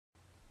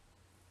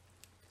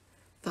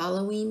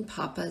Following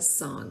Papa's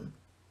Song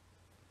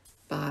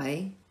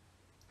by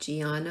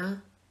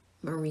Gianna,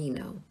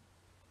 Marino.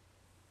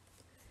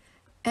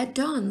 At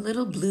dawn,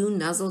 Little Blue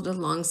nuzzled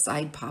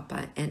alongside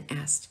Papa and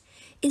asked,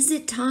 "Is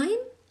it time?"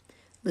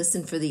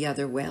 "Listen for the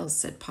other whales,"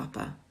 said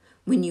Papa.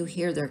 "When you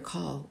hear their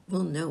call,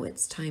 we'll know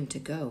it's time to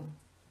go."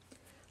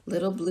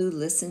 Little Blue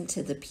listened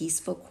to the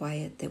peaceful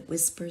quiet that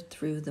whispered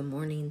through the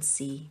morning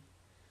sea.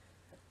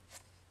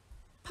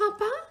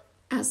 "Papa,"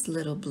 asked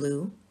Little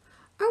Blue,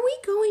 "are we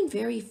going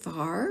very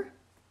far?"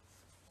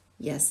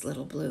 "Yes,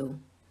 Little Blue,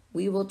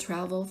 we will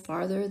travel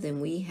farther than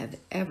we have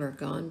ever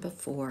gone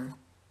before."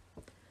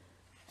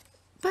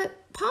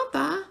 "But,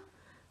 Papa,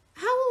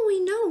 how will we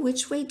know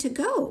which way to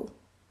go?"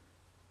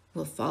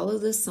 "We'll follow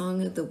the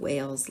song of the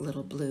whales,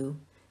 Little Blue,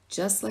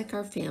 just like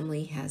our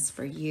family has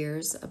for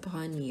years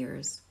upon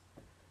years."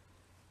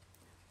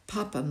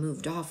 Papa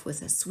moved off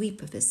with a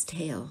sweep of his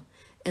tail,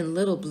 and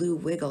Little Blue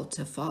wiggled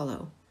to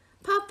follow.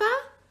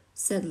 "Papa,"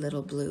 said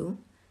Little Blue,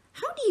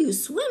 "how do you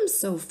swim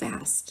so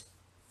fast?"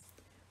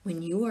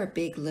 "When you are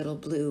big, Little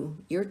Blue,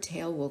 your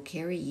tail will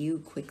carry you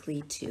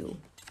quickly too."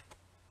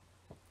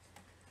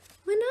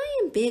 "When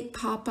I am big,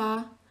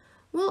 Papa,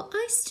 will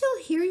I still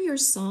hear your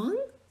song?"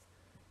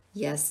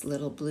 "Yes,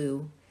 Little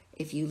Blue,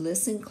 if you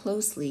listen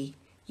closely,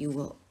 you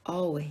will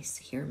always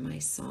hear my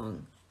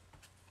song."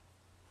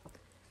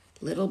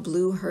 Little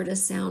Blue heard a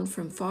sound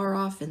from far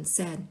off and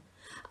said,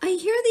 "I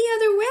hear the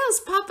other whales,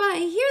 Papa, I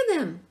hear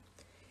them."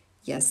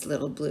 "Yes,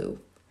 Little Blue,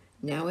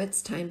 now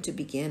it's time to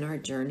begin our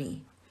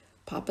journey."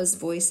 Papa's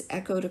voice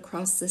echoed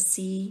across the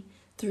sea,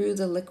 through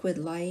the liquid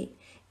light,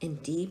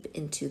 and deep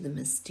into the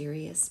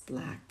mysterious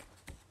black.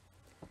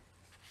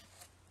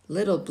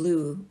 Little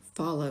Blue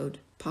followed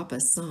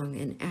Papa's song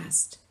and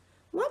asked,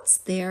 "What's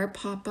there,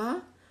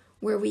 Papa,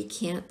 where we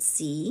can't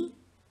see?"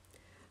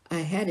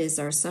 "Ahead is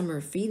our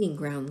summer feeding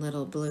ground,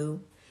 Little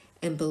Blue,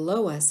 and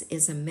below us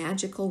is a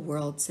magical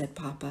world," said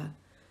Papa.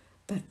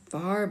 "But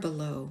far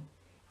below,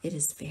 it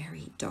is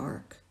very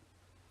dark."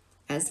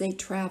 As they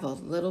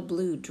traveled, Little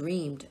Blue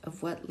dreamed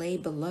of what lay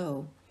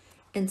below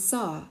and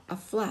saw a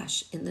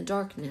flash in the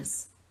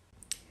darkness.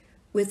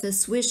 With a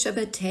swish of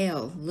a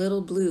tail,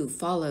 Little Blue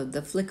followed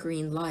the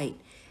flickering light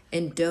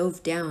and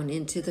dove down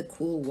into the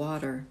cool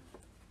water.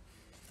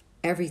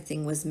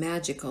 Everything was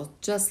magical,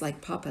 just like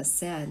Papa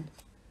said.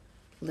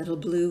 Little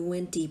Blue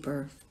went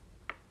deeper.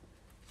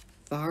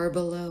 Far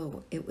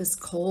below, it was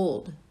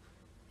cold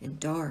and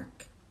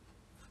dark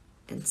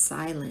and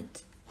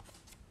silent.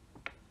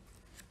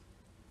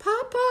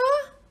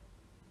 "Papa,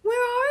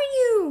 where are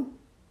you?"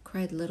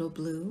 cried Little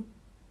Blue.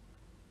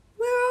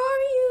 "Where are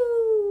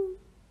you?"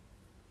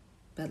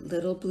 But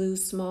Little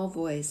Blue's small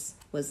voice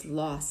was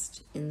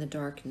lost in the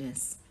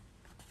darkness.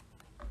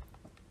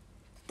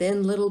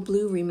 Then Little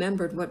Blue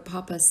remembered what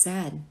Papa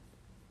said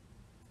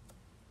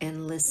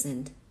and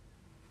listened.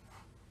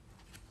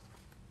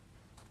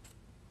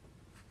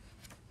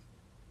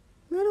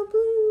 "Little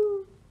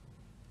Blue,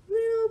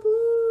 Little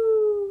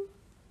Blue."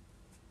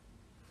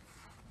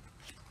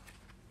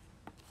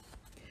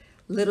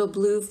 Little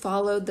Blue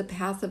followed the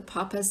path of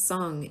Papa's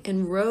song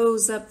and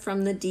rose up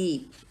from the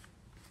deep.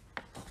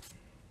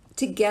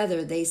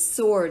 Together they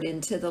soared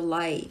into the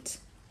light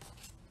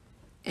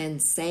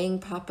and sang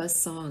Papa's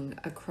song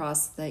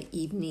across the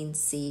evening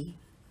sea.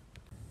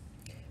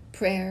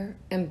 Prayer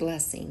and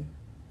blessing.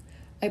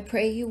 I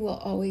pray you will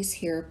always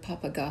hear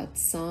Papa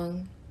God's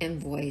song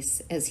and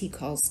voice as he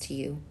calls to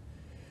you.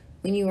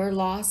 When you are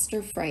lost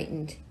or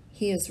frightened,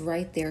 he is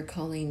right there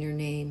calling your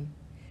name.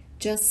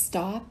 Just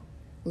stop,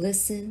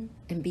 listen,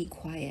 and be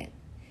quiet,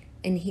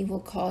 and he will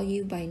call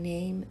you by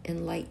name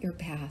and light your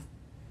path.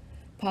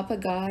 Papa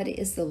God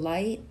is the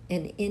light,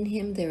 and in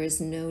him there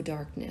is no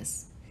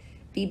darkness.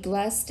 Be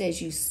blessed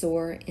as you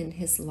soar in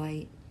his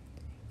light.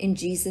 In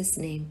Jesus'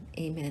 name,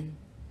 amen.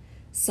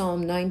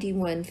 Psalm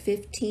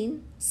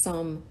 91:15,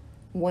 Psalm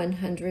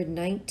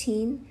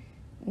 119,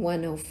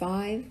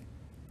 105,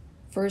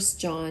 1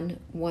 John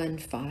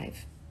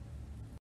 1:5.